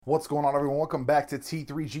What's going on, everyone? Welcome back to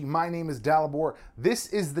T3G. My name is Dalibor. This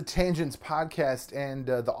is the Tangents Podcast, and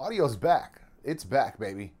the audio's back. It's back,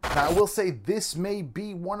 baby. Now, I will say this may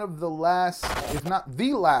be one of the last, if not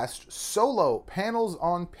the last, solo Panels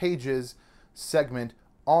on Pages segment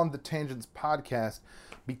on the Tangents Podcast,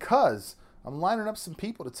 because I'm lining up some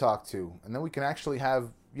people to talk to, and then we can actually have,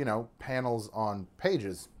 panels on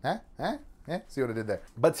pages. See what I did there?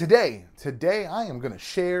 But today I am going to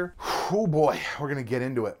share, oh boy, we're going to get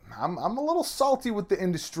into it. I'm a little salty with the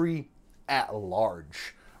industry at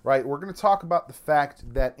large, right? We're going to talk about the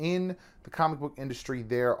fact that in the comic book industry,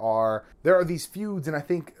 there are these feuds, and I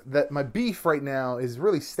think that my beef right now is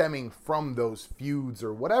really stemming from those feuds,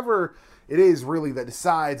 or whatever it is really that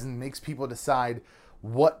decides and makes people decide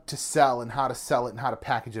what to sell and how to sell it and how to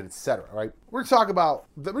package it, etc. Right? We're talking about,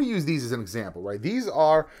 let me use these as an example, right? These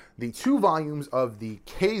are the 2 volumes of the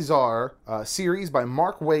Ka-Zar series by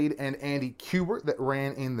Mark Waid and Andy Kubert that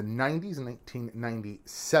ran in the 90s, in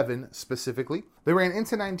 1997 specifically. They ran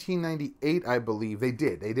into 1998, I believe. They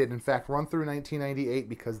did, in fact, run through 1998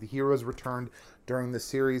 because the heroes returned during the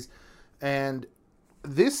series. And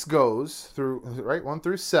this goes through, right, 1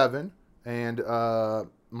 through 7, and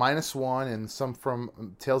 -1, and some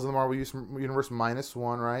from Tales of the Marvel Universe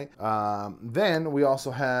 -1, right? Then we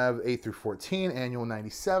also have 8 through 14, annual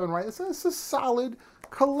 97, right? It's a solid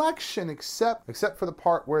collection, except for the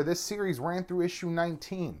part where this series ran through issue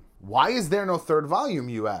 19. Why is there no 3rd volume,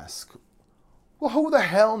 you ask? Well, who the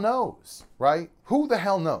hell knows, right? Who the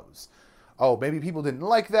hell knows? Oh, maybe people didn't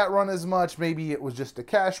like that run as much. Maybe it was just a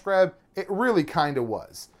cash grab. It really kind of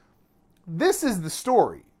was. This is the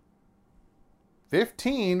story.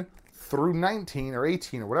 15 through 19 or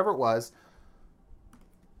 18 or whatever it was.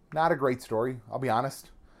 Not a great story, I'll be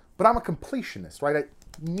honest. But I'm a completionist, right? I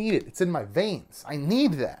need it. It's in my veins. I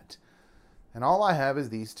need that. And all I have is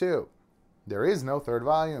these 2. There is no 3rd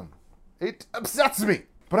volume. It upsets me.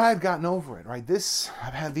 But I had gotten over it, right?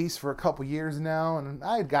 I've had these for a couple years now, and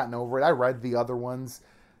I had gotten over it. I read the other ones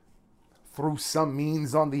through some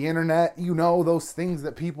means on the internet. You know, those things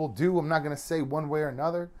that people do. I'm not going to say one way or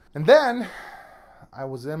another. And then I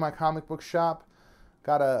was in my comic book shop,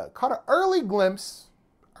 caught an early glimpse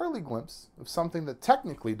of something that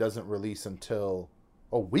technically doesn't release until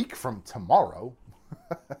a week from tomorrow.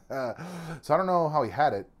 So I don't know how he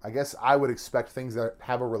had it. I guess I would expect things that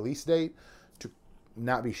have a release date to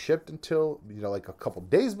not be shipped until, like a couple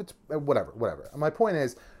days, but whatever. My point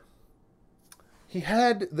is, he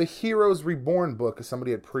had the Heroes Reborn book, because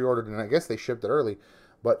somebody had pre-ordered, and I guess they shipped it early,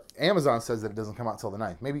 but Amazon says that it doesn't come out till the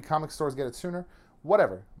 9th. Maybe comic stores get it sooner.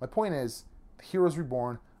 Whatever. My point is, Heroes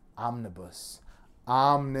Reborn Omnibus.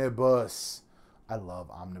 Omnibus. I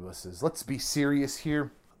love omnibuses. Let's be serious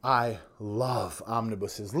here. I love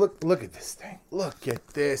omnibuses. Look at this thing. Look at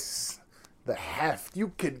this. The heft. You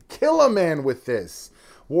could kill a man with this.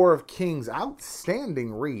 War of Kings.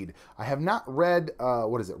 Outstanding read. I have not read,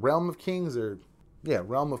 Realm of Kings?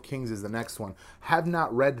 Realm of Kings is the next one. Have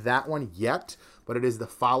not read that one yet, but it is the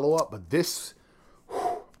follow-up. But this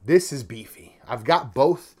is beefy. I've got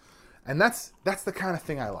both, and that's the kind of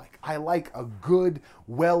thing I like. I like a good,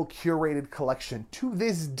 well-curated collection. To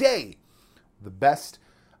this day, the best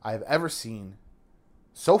I have ever seen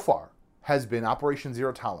so far has been Operation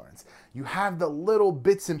Zero Tolerance. You have the little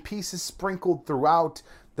bits and pieces sprinkled throughout,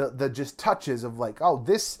 the just touches of like, oh,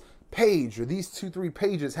 this page or these 2-3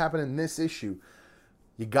 pages happen in this issue.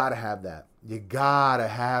 You gotta have that. You gotta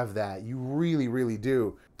have that. You really, really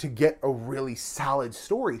do, to get a really solid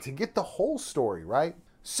story, to get the whole story, right?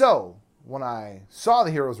 So, when I saw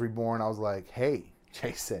the Heroes Reborn, I was like, hey,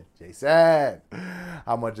 Jason,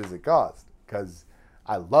 how much does it cost? Because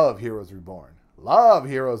I love Heroes Reborn. Love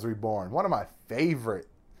Heroes Reborn. One of my favorite,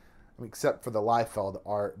 except for the Liefeld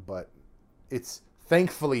art, but it's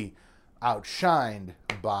thankfully outshined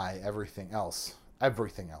by everything else.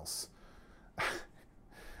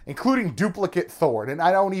 Including duplicate Thor. And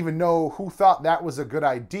I don't even know who thought that was a good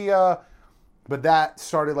idea, but that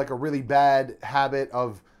started like a really bad habit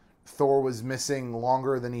of Thor was missing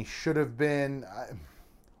longer than he should have been.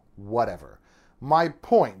 Whatever. My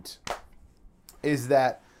point is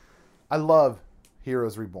that I love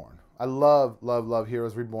Heroes Reborn. I love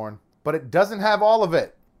Heroes Reborn, but it doesn't have all of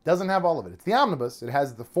it. It's the omnibus. It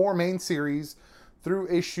has the 4 main series through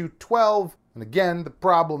issue 12. And again, the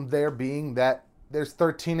problem there being that there's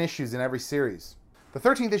 13 issues in every series. The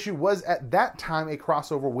 13th issue was at that time a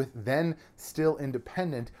crossover with then still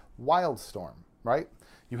independent Wildstorm, right?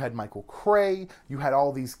 You had Michael Cray, you had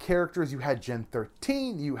all these characters, you had Gen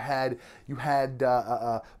 13, you had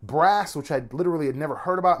Brass, which I literally had never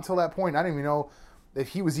heard about until that point. I didn't even know if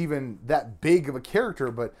he was even that big of a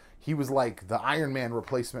character, but he was like the Iron Man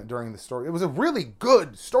replacement during the story. It was a really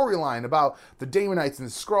good storyline about the Daemonites and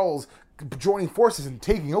the Skrulls joining forces and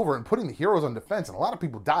taking over and putting the heroes on defense, and a lot of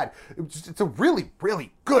people died. It's a really,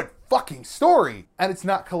 really good fucking story, and it's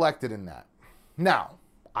not collected in that. Now,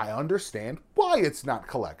 I understand why it's not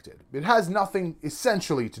collected. It has nothing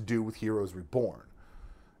essentially to do with Heroes Reborn.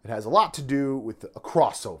 It has a lot to do with a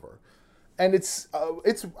crossover. And it's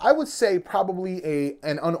I would say probably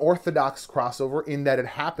an unorthodox crossover in that it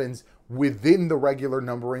happens within the regular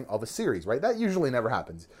numbering of a series, right? That usually never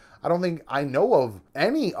happens. I don't think I know of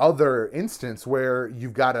any other instance where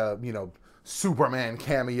you've got a, Superman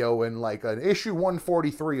cameo in like an issue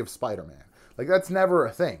 143 of Spider-Man. Like that's never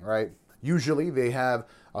a thing, right? Usually they have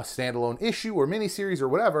a standalone issue or miniseries or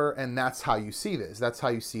whatever, and that's how you see this. That's how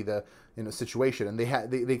you see the situation. And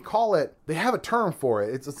they call it, they have a term for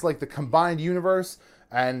it. It's like the combined universe.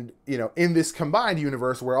 And in this combined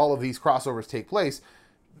universe where all of these crossovers take place,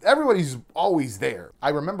 everybody's always there. I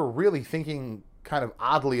remember really thinking kind of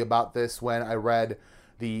oddly about this when I read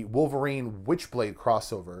the Wolverine Witchblade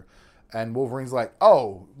crossover, and Wolverine's like,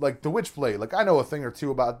 oh, like the Witchblade, like I know a thing or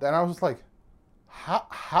two about that. And I was just like,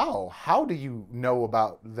 how do you know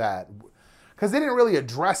about that? Because they didn't really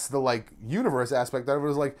address the like universe aspect of it. It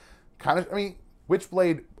was like kind of,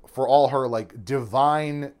 Witchblade, for all her like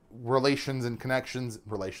divine relations and connections,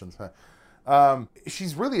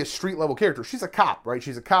 she's really a street level character. She's a cop, right?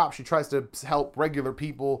 She's a cop. She tries to help regular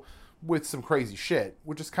people with some crazy shit,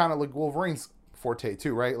 which is kind of like Wolverine's forte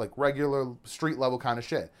too, right? Like regular street level kind of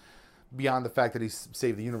shit. Beyond the fact that he's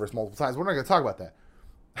saved the universe multiple times. We're not going to talk about that.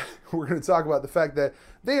 We're going to talk about the fact that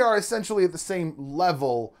they are essentially at the same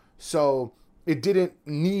level, so it didn't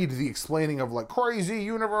need the explaining of like crazy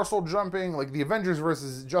universal jumping, like the Avengers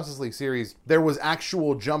versus Justice League series. There was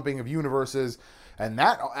actual jumping of universes, and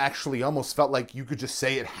that actually almost felt like you could just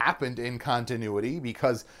say it happened in continuity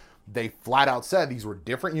because they flat out said these were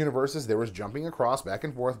different universes. There was jumping across, back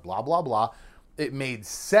and forth, blah, blah, blah. It made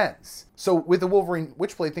sense. So with the Wolverine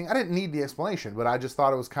Witchblade thing, I didn't need the explanation, but I just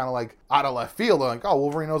thought it was kind of like out of left field. Like, oh,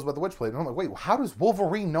 Wolverine knows about the Witchblade. And I'm like, wait, how does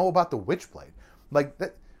Wolverine know about the Witchblade? Like,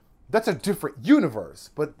 that's a different universe.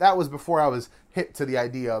 But that was before I was hit to the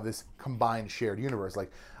idea of this combined shared universe.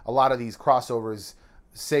 Like, a lot of these crossovers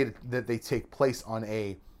say that they take place on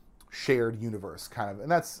a shared universe, kind of.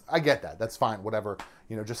 And I get that. That's fine, whatever.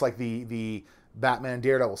 Just like the Batman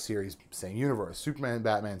Daredevil series, same universe. Superman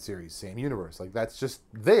Batman series, same universe. Like that's just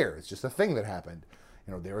there. It's just a thing that happened.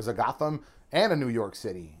 There is a Gotham and a New York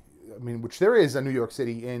City. Which there is a New York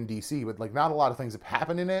City in DC, but like not a lot of things have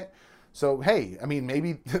happened in it. So hey,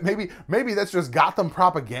 maybe that's just Gotham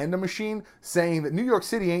propaganda machine saying that New York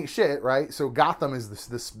City ain't shit, right? So Gotham is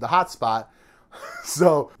the hot spot.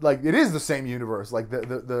 So like it is the same universe. Like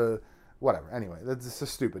the whatever. Anyway, that's just a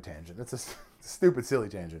stupid tangent. It's a stupid silly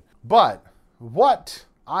tangent. But what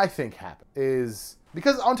I think happened is,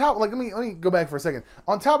 because on top, like, let me go back for a second.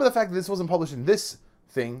 On top of the fact that this wasn't published in this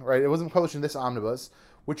thing, right? It wasn't published in this omnibus,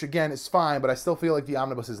 which again is fine, but I still feel like the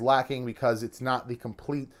omnibus is lacking because it's not the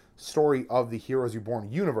complete story of the Heroes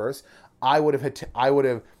Reborn universe. I would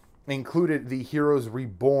have included the Heroes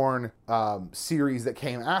Reborn series that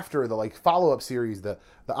came after, the like follow-up series, the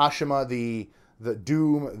Ashima, the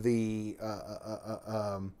Doom, the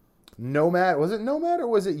Nomad. Was it Nomad or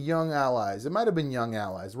was it Young Allies? It might have been Young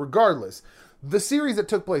Allies. Regardless, the series that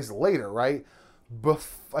took place later, right?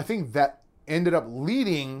 I think that ended up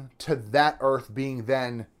leading to that Earth being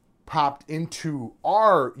then popped into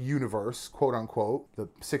our universe, quote unquote, the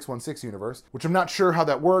 616 universe, which I'm not sure how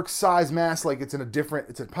that works. Size, mass, like it's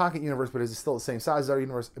a pocket universe, but is it still the same size as our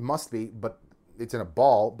universe? It must be, but it's in a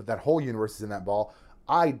ball, but that whole universe is in that ball.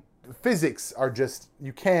 Physics are just,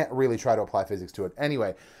 you can't really try to apply physics to it.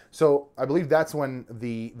 Anyway, so I believe that's when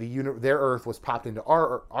their Earth was popped into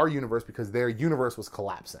our universe because their universe was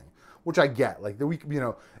collapsing, which I get. Like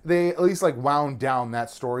they at least like wound down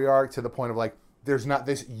that story arc to the point of like there's not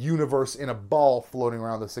this universe in a ball floating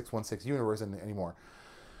around the 616 universe anymore.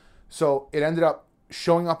 So it ended up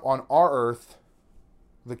showing up on our Earth,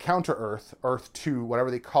 the counter Earth, Earth 2,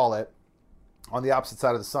 whatever they call it, on the opposite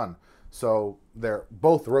side of the sun. So they're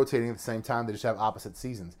both rotating at the same time. They just have opposite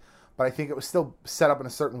seasons. But I think it was still set up in a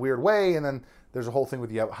certain weird way. And then there's a whole thing with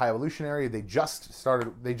the High Evolutionary. They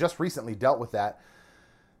just recently dealt with that.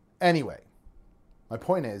 Anyway, my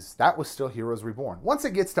point is that was still Heroes Reborn. Once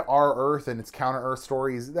it gets to our Earth and its counter Earth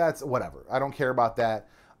stories, that's whatever. I don't care about that.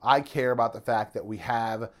 I care about the fact that we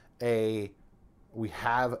have a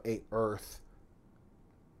Earth.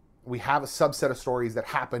 We have a subset of stories that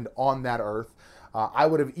happened on that Earth. I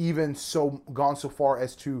would have even gone so far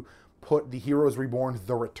as to put the Heroes Reborn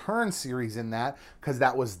The Return series in that, because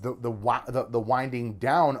that was the winding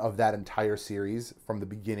down of that entire series from the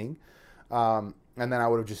beginning. And then I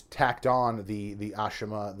would have just tacked on the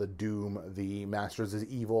Ashima, the Doom, the Masters of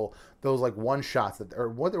Evil, those like one-shots that, or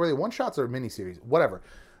what were they, one-shots or miniseries, whatever.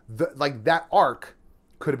 Like that arc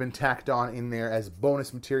could have been tacked on in there as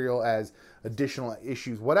bonus material, as additional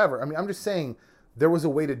issues, whatever. I mean, I'm just saying there was a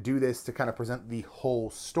way to do this to kind of present the whole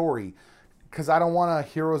story, because I don't want a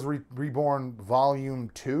Heroes Reborn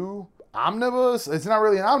Volume 2 omnibus. It's not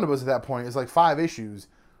really an omnibus at that point. It's like 5 issues,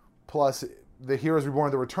 plus the Heroes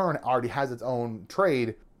Reborn The Return already has its own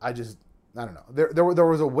trade. I don't know. There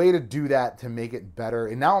was a way to do that to make it better.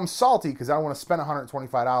 And now I'm salty because I don't want to spend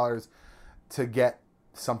 $125 to get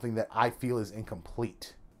something that I feel is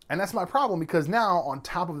incomplete. And that's my problem, because now, on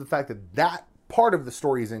top of the fact that that part of the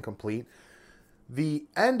story is incomplete, the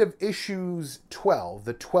end of issues 12,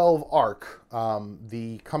 the 12 arc,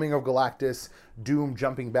 the coming of Galactus, Doom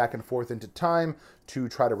jumping back and forth into time to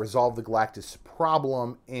try to resolve the Galactus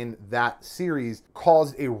problem in that series,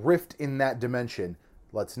 caused a rift in that dimension.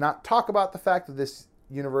 Let's not talk about the fact that this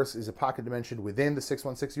universe is a pocket dimension within the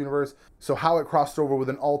 616 universe. So how it crossed over with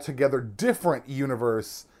an altogether different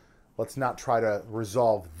universe, let's not try to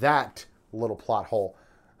resolve that little plot hole.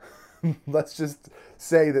 Let's just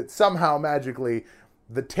say that somehow magically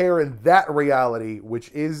the tear in that reality, which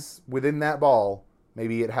is within that ball,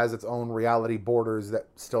 maybe it has its own reality borders that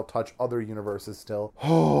still touch other universes still.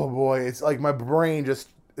 Oh boy, it's like my brain just,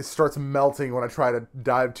 it starts melting when I try to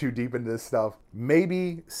dive too deep into this stuff.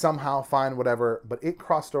 Maybe, somehow, fine, whatever, but it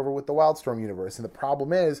crossed over with the Wildstorm universe. And the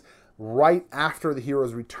problem is, right after the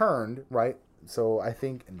Heroes returned, right? So I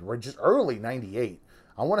think just early 98,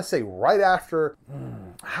 I want to say right after,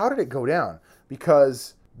 how did it go down?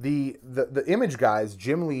 Because the Image guys,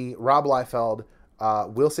 Jim Lee, Rob Liefeld,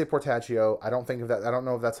 Wilce Portaccio, I don't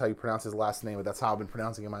know if that's how you pronounce his last name, but that's how I've been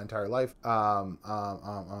pronouncing it my entire life.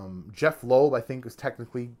 Jeff Loeb, I think, was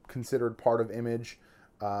technically considered part of Image.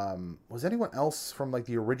 Was anyone else from like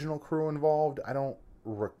the original crew involved? I don't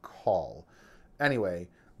recall. Anyway,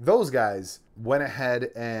 those guys went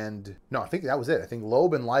ahead and, no, I think that was it. I think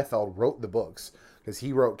Loeb and Liefeld wrote the books, because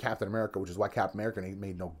he wrote Captain America, which is why Captain America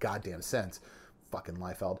made no goddamn sense. Fucking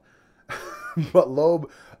Liefeld. But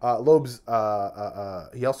Loeb's,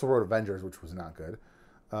 he also wrote Avengers, which was not good.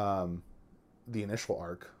 The initial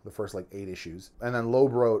arc, the first like 8 issues. And then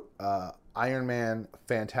Loeb wrote Iron Man,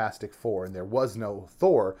 Fantastic Four, and there was no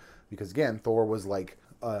Thor, because again, Thor was like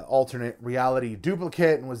alternate reality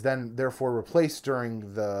duplicate and was then therefore replaced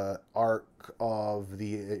during the arc of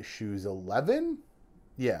the issues 11?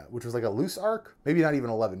 Yeah, which was like a loose arc. Maybe not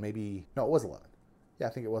even 11. Maybe, no, it was 11. Yeah, I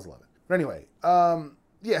think it was 11. But anyway,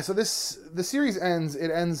 yeah, so the series ends,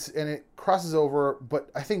 and it crosses over,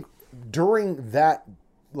 but I think during that,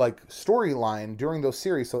 like, storyline, during those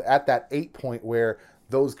series, so at that 8 point where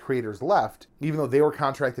those creators left, even though they were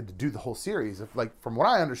contracted to do the whole series, like, from what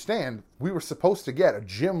I understand, we were supposed to get a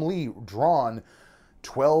Jim Lee drawn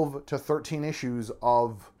 12 to 13 issues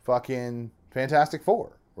of fucking Fantastic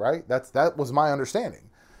Four, right? That was my understanding.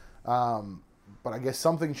 But I guess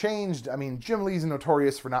something changed. I mean, Jim Lee's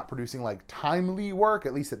notorious for not producing like timely work.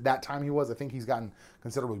 At least at that time he was. I think he's gotten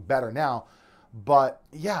considerably better now. But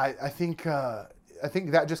yeah, I think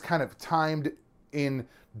that just kind of timed in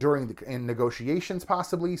during in negotiations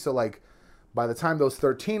possibly. So like by the time those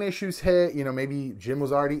 13 issues hit, you know, maybe Jim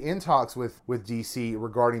was already in talks with DC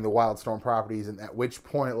regarding the Wildstorm properties, and at which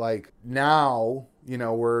point, like, now, you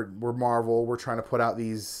know, we're Marvel, we're trying to put out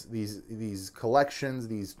these collections,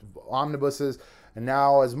 these omnibuses, and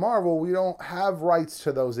now as Marvel, we don't have rights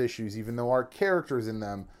to those issues, even though our characters in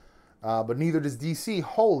them. But neither does DC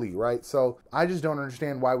wholly, right? So I just don't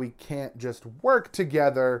understand why we can't just work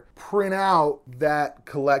together, print out that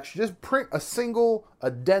collection, just print a single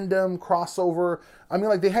addendum crossover. I mean,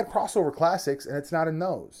 like, they had crossover classics, and it's not in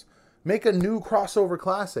those. Make a new crossover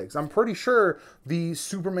classics. I'm pretty sure the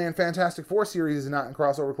Superman Fantastic Four series is not in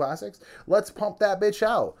crossover classics. Let's pump that bitch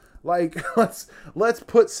out. Like, let's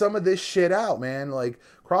put some of this shit out, man. Like,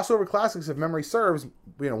 crossover classics, if memory serves,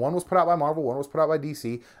 you know, one was put out by Marvel, one was put out by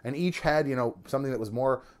DC, and each had, you know, something that was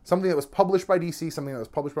published by DC, something that was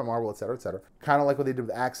published by Marvel, etc., etc. Kind of like what they did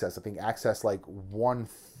with Access. I think Access, like 1,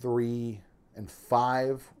 3, and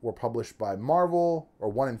 5 were published by Marvel, or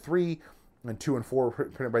 1 and 3, and 2 and 4 were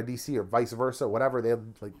printed by DC, or vice versa, whatever. They have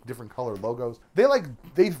like different colored logos.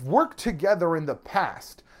 They've worked together in the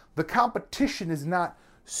past. The competition is not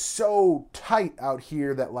so tight out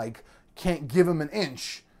here that, like, can't give them an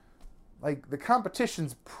inch. Like, the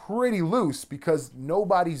competition's pretty loose because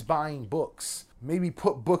nobody's buying books. Maybe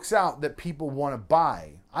put books out that people want to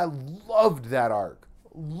buy. I loved that arc.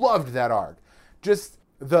 Loved that arc. Just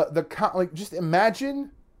just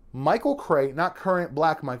imagine Michael Cray, not current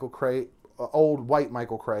black Michael Cray, old white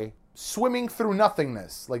Michael Cray, swimming through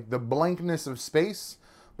nothingness, like the blankness of space,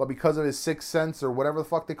 but because of his sixth sense or whatever the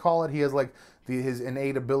fuck they call it, he has like his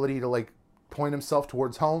innate ability to like point himself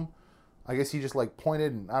towards home. I guess he just like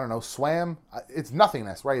pointed and, I don't know, swam. It's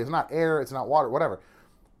nothingness, right? It's not air, it's not water, whatever.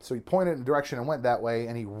 So he pointed in a direction and went that way,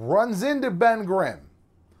 and he runs into Ben Grimm.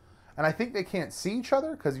 And I think they can't see each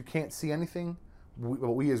other because you can't see anything.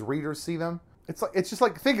 We as readers see them. It's just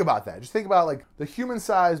like, think about that. Just think about like the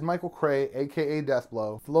human-sized Michael Cray, aka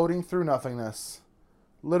Deathblow, floating through nothingness,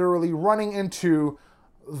 literally running into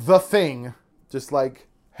the Thing, just like,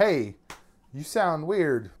 hey, you sound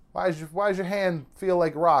weird. Why does your hand feel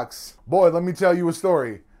like rocks? Boy, let me tell you a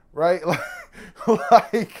story, right?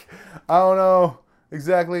 Like I don't know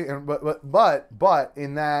exactly, but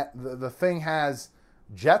in that the Thing has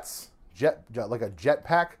jets, like a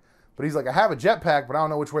jetpack. But he's like, I have a jetpack, but I don't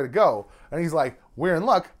know which way to go. And he's like, we're in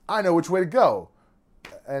luck. I know which way to go.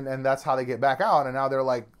 And that's how they get back out. And now they're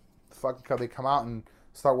like, fucking, they come out and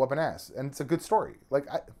start whooping ass. And it's a good story. Like,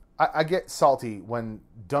 I get salty when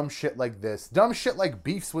dumb shit like this, dumb shit like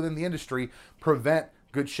beefs within the industry prevent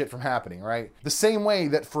good shit from happening, right? The same way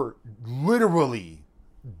that for literally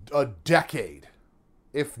a decade,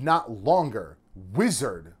 if not longer,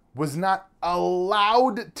 Wizard was not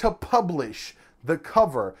allowed to publish the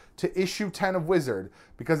cover to issue 10 of Wizard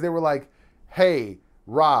because they were like, hey,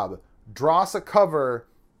 Rob, draw us a cover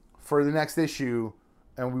for the next issue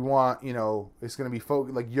and we want, you know, it's going to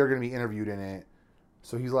be like you're going to be interviewed in it.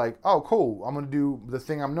 So he's like, oh, cool. I'm going to do the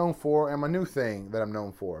thing I'm known for and my new thing that I'm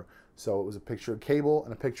known for. So it was a picture of Cable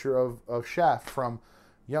and a picture of Shaft from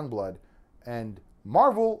Youngblood. And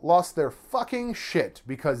Marvel lost their fucking shit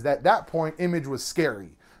because at that point, Image was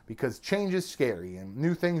scary. Because change is scary and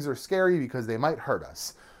new things are scary because they might hurt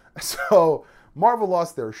us. So Marvel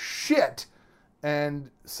lost their shit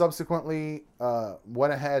and subsequently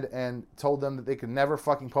went ahead and told them that they could never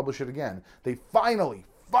fucking publish it again. They finally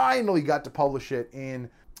got to publish it in,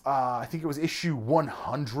 I think it was issue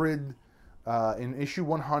 100, in issue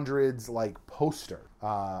 100's like poster.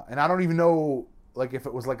 And I don't even know like if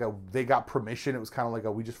it was like they got permission. It was kind of like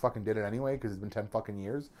we just fucking did it anyway because it's been 10 fucking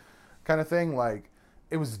years kind of thing. Like,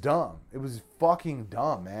 it was dumb. It was fucking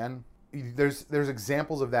dumb, man. There's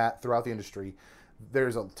examples of that throughout the industry.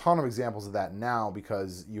 There's a ton of examples of that now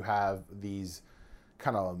because you have these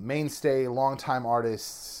kind of mainstay, longtime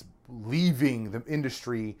artists leaving the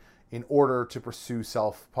industry in order to pursue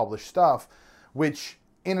self-published stuff, which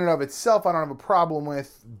in and of itself I don't have a problem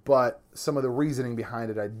with, but some of the reasoning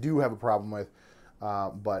behind it I do have a problem with.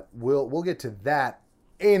 But we'll get to that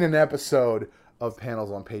in an episode of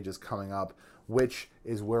Panels on Pages coming up, which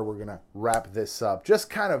is where we're going to wrap this up. Just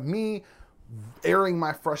kind of me airing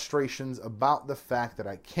my frustrations about the fact that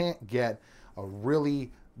I can't get a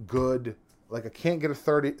really good, like I can't get a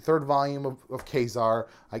third volume of Kazar.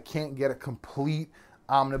 I can't get a complete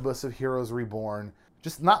omnibus of Heroes Reborn.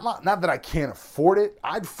 Just not that I can't afford it.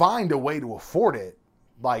 I'd find a way to afford it.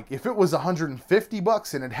 Like, if it was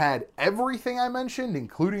 $150 and it had everything I mentioned,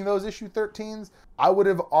 including those issue 13s, I would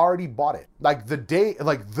have already bought it. Like the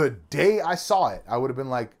day I saw it, I would have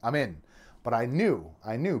been like, I'm in. But I knew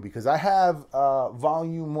because I have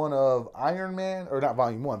volume 1 of Iron Man, or not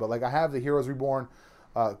volume 1, but like I have the Heroes Reborn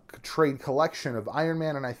trade collection of Iron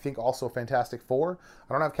Man and I think also Fantastic Four.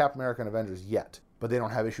 I don't have Captain America and Avengers yet, but they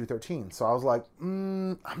don't have issue 13. So I was like,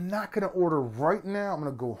 I'm not going to order right now. I'm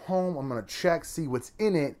going to go home. I'm going to check, see what's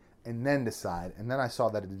in it, and then decide. And then I saw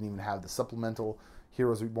that it didn't even have the supplemental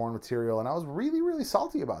Heroes Reborn material, and I was really, really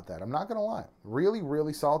salty about that. I'm not going to lie. Really,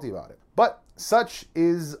 really salty about it. But such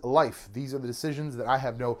is life. These are the decisions that I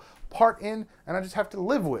have no part in, and I just have to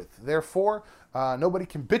live with. Therefore, nobody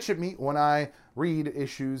can bitch at me when I read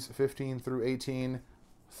issues 15 through 18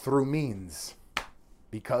 through means.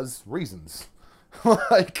 Because reasons.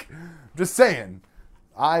 Like, just saying.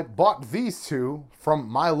 I bought these two from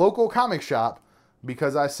my local comic shop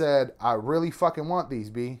because I said, I really fucking want these,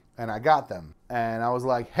 B. And I got them. And I was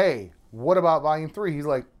like, hey, what about volume 3? He's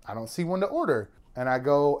like, I don't see one to order. And I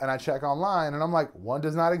go and I check online and I'm like, one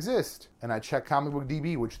does not exist. And I check Comic Book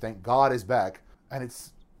DB, which thank God is back. And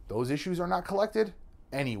those issues are not collected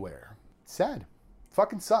anywhere. It's sad.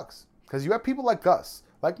 Fucking sucks. Because you have people like us,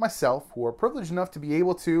 like myself, who are privileged enough to be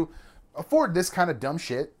able to afford this kind of dumb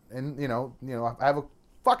shit. And, you know, I have a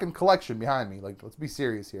fucking collection behind me. Like, let's be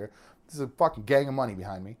serious here. This is a fucking gang of money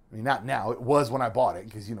behind me. I mean, not now. It was when I bought it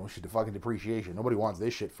because, shit, the fucking depreciation. Nobody wants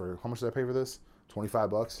this shit for, how much did I pay for this?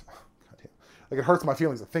 $25? Goddamn. Like, it hurts my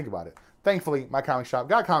feelings to think about it. Thankfully, my comic shop,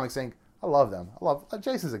 God Comics Inc., I love them.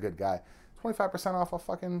 Jason's a good guy. 25% off a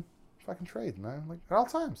fucking trade, man. Like at all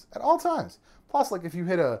times. At all times. Plus, like if you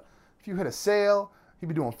hit a sale, you'd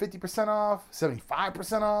be doing 50% off,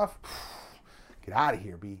 75% off. Get out of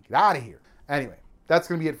here, B. Get out of here. Anyway, that's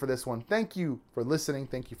going to be it for this one. Thank you for listening.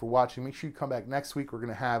 Thank you for watching. Make sure you come back next week. We're going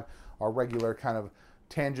to have our regular kind of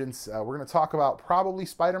tangents. We're going to talk about probably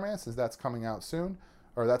Spider-Man, since that's coming out soon.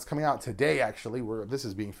 Or that's coming out today, actually. This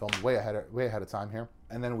is being filmed way ahead of time here.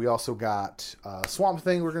 And then we also got Swamp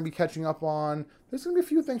Thing we're going to be catching up on. There's going to be a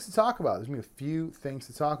few things to talk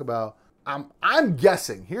about. I'm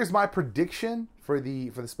guessing. Here's my prediction for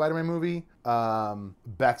the Spider-Man movie.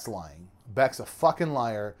 Beck's lying. Beck's a fucking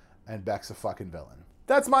liar, and Beck's a fucking villain.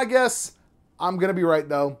 That's my guess. I'm going to be right,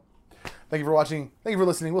 though. Thank you for watching. Thank you for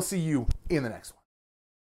listening. We'll see you in the next one.